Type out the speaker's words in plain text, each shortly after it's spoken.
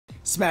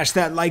Smash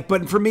that like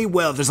button for me.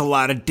 Well, there's a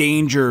lot of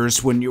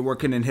dangers when you're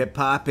working in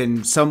hip-hop,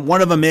 and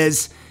one of them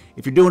is,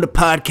 if you're doing a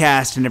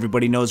podcast and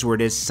everybody knows where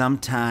it is,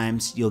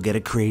 sometimes you'll get a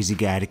crazy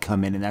guy to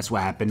come in, and that's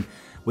what happened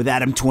with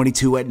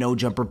Adam22 at No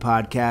Jumper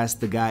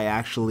Podcast. The guy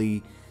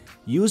actually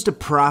used a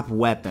prop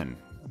weapon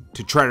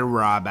to try to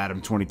rob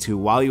Adam22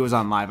 while he was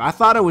on live. I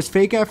thought it was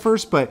fake at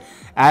first, but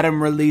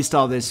Adam released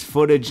all this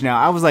footage now.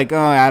 I was like,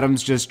 oh,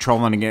 Adam's just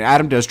trolling again.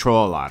 Adam does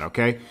troll a lot,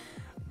 okay?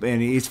 And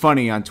he's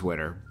funny on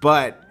Twitter.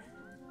 But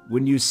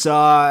when you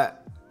saw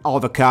all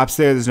the cops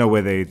there's no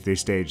way they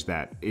staged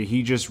that.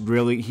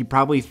 He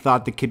probably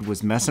thought the kid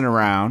was messing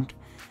around,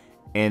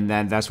 and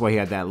then that's why he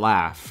had that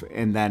laugh.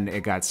 And then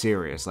it got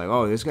serious. Like,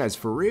 oh, this guy's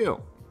for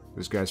real.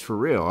 This guy's for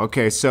real.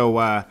 Okay, so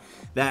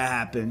that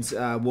happens.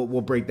 We'll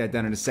break that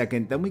down in a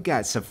second. Then we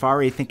got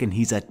Safaree thinking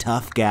he's a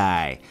tough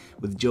guy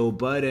with Joe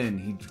Budden.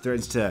 He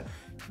threatens to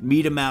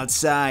meet him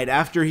outside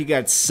after he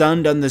got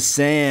sunned on the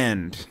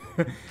sand.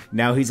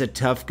 Now he's a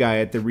tough guy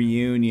at the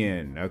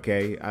reunion.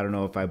 Okay, I don't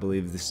know if I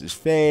believe this is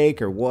fake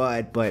or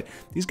what, but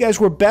these guys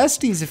were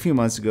besties a few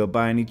months ago,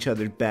 buying each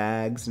other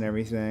bags and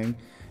everything.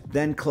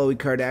 Then Khloe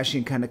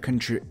Kardashian kind of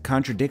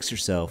contradicts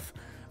herself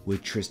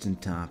with Tristan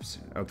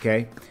Thompson.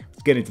 Okay,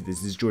 let's get into this.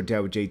 This is Jordan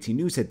Tower with JT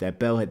News. Hit that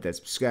bell, hit that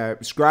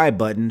subscribe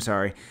button.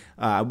 Sorry,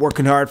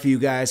 working hard for you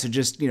guys. So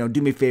just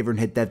do me a favor and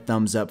hit that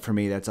thumbs up for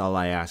me. That's all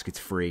I ask. It's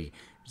free.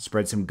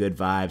 Spread some good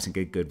vibes and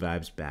get good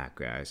vibes back,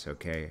 guys.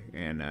 Okay,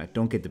 and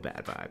don't get the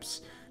bad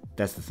vibes.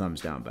 That's the thumbs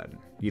down button.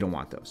 You don't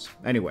want those.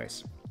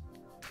 Anyways,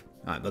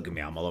 look at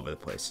me. I'm all over the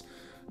place.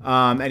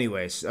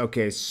 Anyways,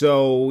 okay.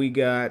 So we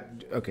got.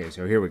 Okay,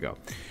 so here we go.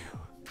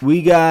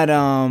 We got,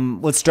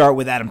 let's start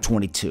with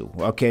Adam22,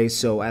 okay?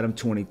 So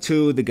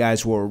Adam22, the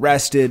guys were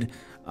arrested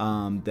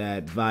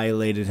that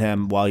violated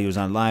him while he was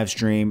on live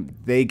stream.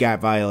 They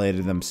got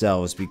violated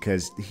themselves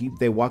because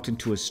they walked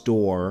into a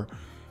store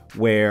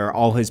where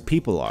all his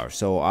people are.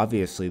 So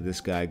obviously this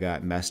guy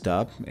got messed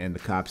up, and the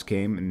cops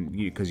came, and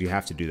because you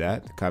have to do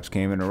that, the cops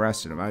came and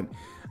arrested him.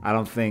 I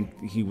don't think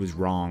he was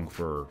wrong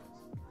for,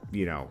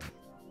 an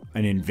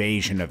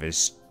invasion of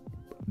his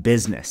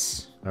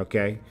business,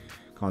 okay?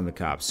 Calling the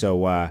cops.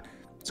 So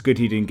it's good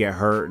he didn't get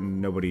hurt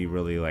and nobody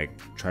really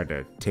tried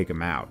to take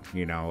him out.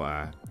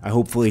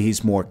 Hopefully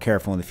he's more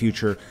careful in the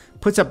future.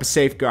 Puts up a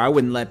safeguard. I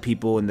wouldn't let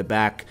people in the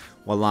back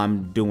while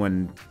I'm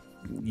doing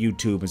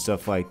YouTube and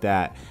stuff like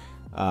that,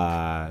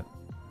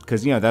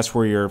 because that's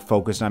where you're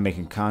focused on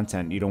making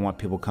content. You don't want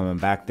people coming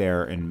back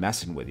there and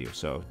messing with you.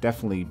 So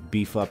definitely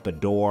beef up a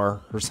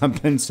door or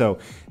something so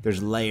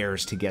there's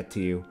layers to get to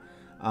you.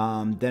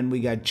 Then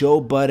we got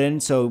Joe Budden.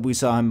 So we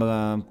saw him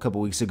a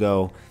couple weeks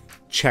ago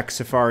check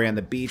Safaree on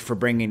the beat for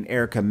bringing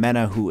Erica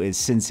Mena, who is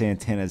Sin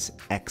Santana's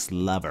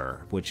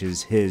ex-lover, which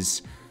is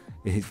his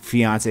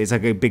fiance. It's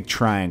like a big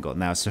triangle.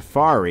 Now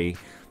Safaree,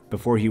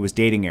 before he was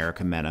dating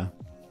Erica Mena,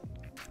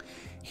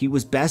 he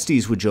was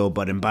besties with Joe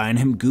Budden, buying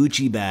him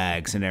Gucci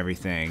bags and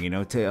everything,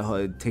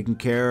 taking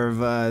care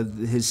of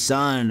his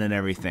son and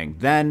everything.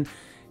 Then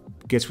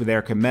gets with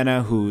Erica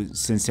Mena, who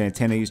Sin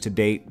Santana used to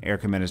date.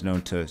 Erica Mena is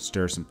known to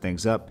stir some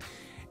things up.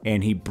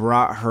 And he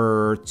brought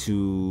her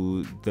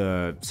to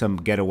some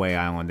getaway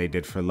island they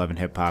did for Love and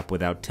Hip Hop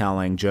without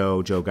telling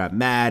Joe. Joe got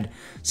mad,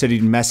 said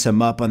he'd mess him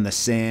up on the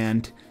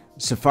sand.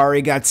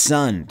 Safaree got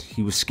sunned.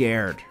 He was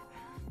scared.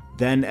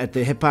 Then at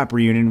the hip hop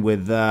reunion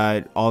with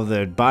all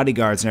the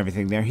bodyguards and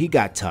everything there, he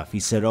got tough. He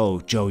said, "Oh,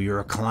 Joe,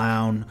 you're a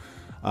clown."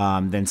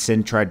 Then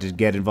Sin tried to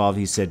get involved.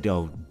 He said,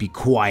 "Oh, be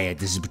quiet.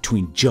 This is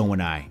between Joe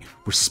and I,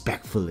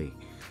 respectfully."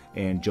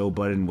 And Joe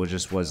Budden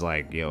was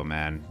like, "Yo,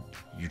 man,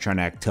 you're trying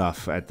to act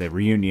tough at the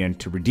reunion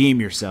to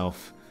redeem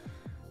yourself."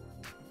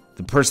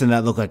 The person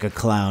that looked like a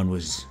clown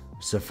was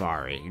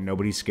Safaree.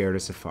 Nobody's scared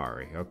of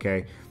Safaree,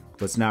 okay?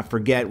 Let's not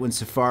forget when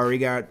Safaree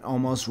got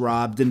almost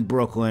robbed in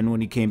Brooklyn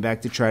when he came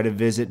back to try to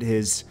visit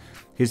his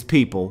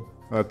people,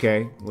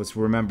 okay? Let's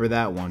remember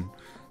that one.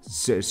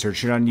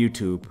 Search it on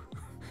YouTube.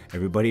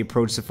 Everybody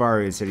approached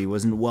Safaree and said he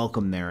wasn't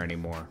welcome there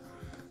anymore.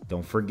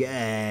 Don't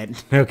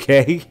forget,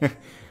 okay?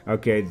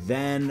 Okay,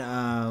 then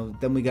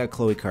we got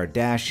Khloe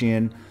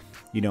Kardashian.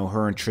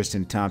 Her and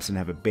Tristan Thompson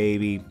have a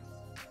baby.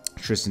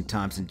 Tristan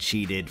Thompson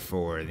cheated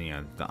for the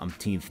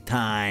umpteenth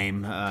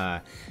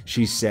time.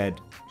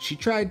 She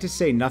tried to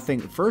say nothing.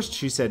 First,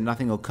 she said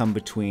nothing will come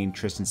between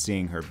Tristan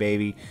seeing her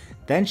baby.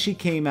 Then she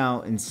came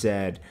out and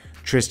said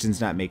Tristan's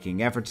not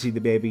making effort to see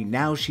the baby.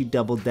 Now she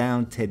doubled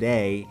down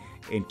today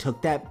and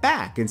took that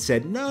back and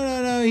said,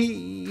 no,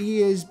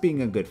 he is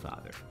being a good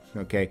father,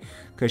 okay?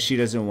 Because she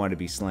doesn't want to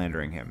be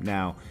slandering him.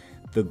 Now,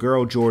 the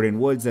girl Jordan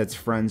Woods that's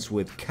friends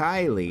with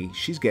Kylie,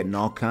 she's getting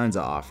all kinds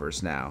of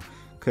offers now.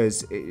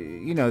 Because,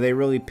 they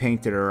really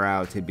painted her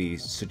out to be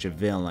such a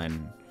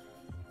villain.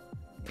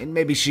 And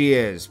maybe she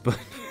is, but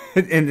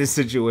in this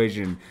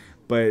situation.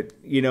 But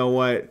you know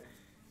what?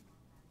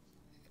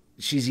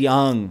 She's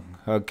young,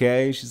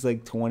 okay? She's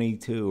like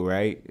 22,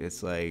 right?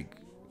 It's like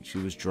she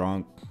was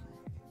drunk.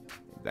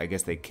 I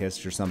guess they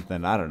kissed or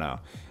something. I don't know.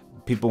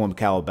 People in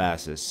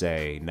Calabasas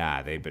say,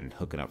 nah, they've been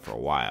hooking up for a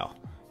while.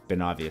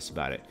 Been obvious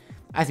about it.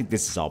 I think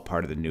this is all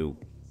part of the new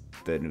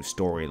new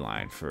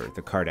storyline for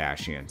the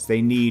Kardashians.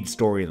 They need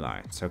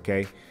storylines,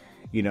 okay?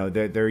 You know,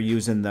 they're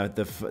using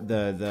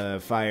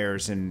the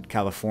fires in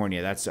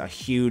California. That's a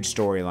huge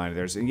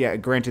storyline. Yeah,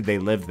 granted they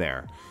live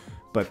there,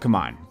 but come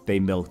on, they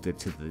milked it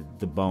to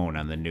the bone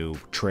on the new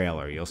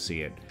trailer. You'll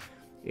see it.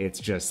 It's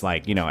just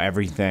like, you know,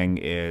 everything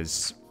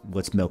is,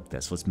 let's milk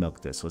this, let's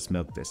milk this, let's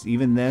milk this.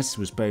 Even this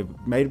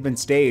might have been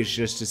staged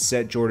just to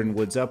set Jordyn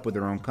Woods up with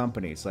her own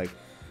company. It's like,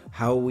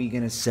 how are we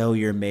gonna sell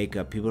your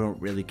makeup? People don't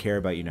really care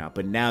about you now,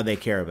 but now they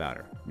care about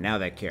her. Now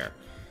they care.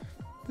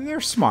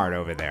 They're smart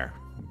over there.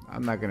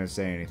 I'm not gonna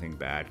say anything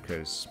bad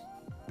because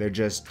they're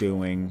just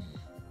doing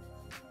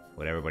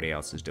what everybody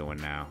else is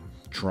doing now,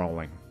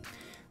 trolling.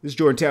 This is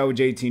Jordan Tower with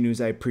JT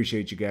News. I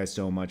appreciate you guys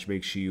so much.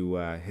 Make sure you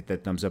hit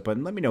that thumbs up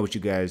button. Let me know what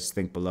you guys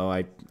think below.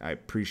 I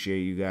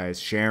appreciate you guys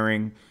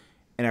sharing,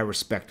 and I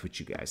respect what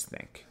you guys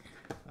think.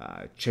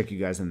 Check you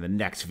guys in the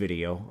next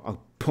video.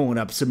 I'll pulling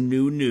up some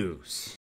new news.